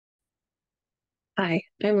Hi,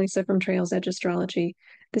 I'm Lisa from Trails Edge Astrology.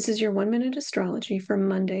 This is your 1 minute astrology for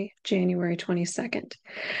Monday, January 22nd.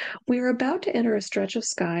 We are about to enter a stretch of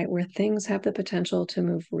sky where things have the potential to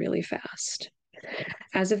move really fast.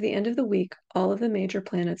 As of the end of the week, all of the major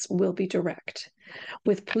planets will be direct.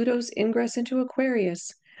 With Pluto's ingress into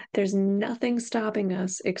Aquarius, there's nothing stopping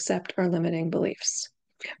us except our limiting beliefs,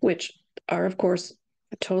 which are, of course,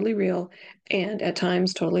 totally real and at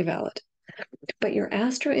times totally valid. But your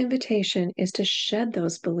astro invitation is to shed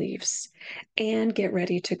those beliefs and get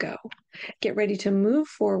ready to go. Get ready to move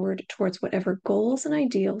forward towards whatever goals and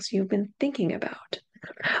ideals you've been thinking about.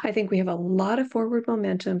 I think we have a lot of forward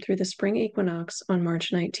momentum through the spring equinox on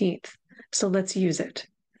March 19th. So let's use it.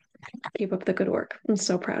 Keep up the good work. I'm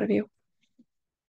so proud of you.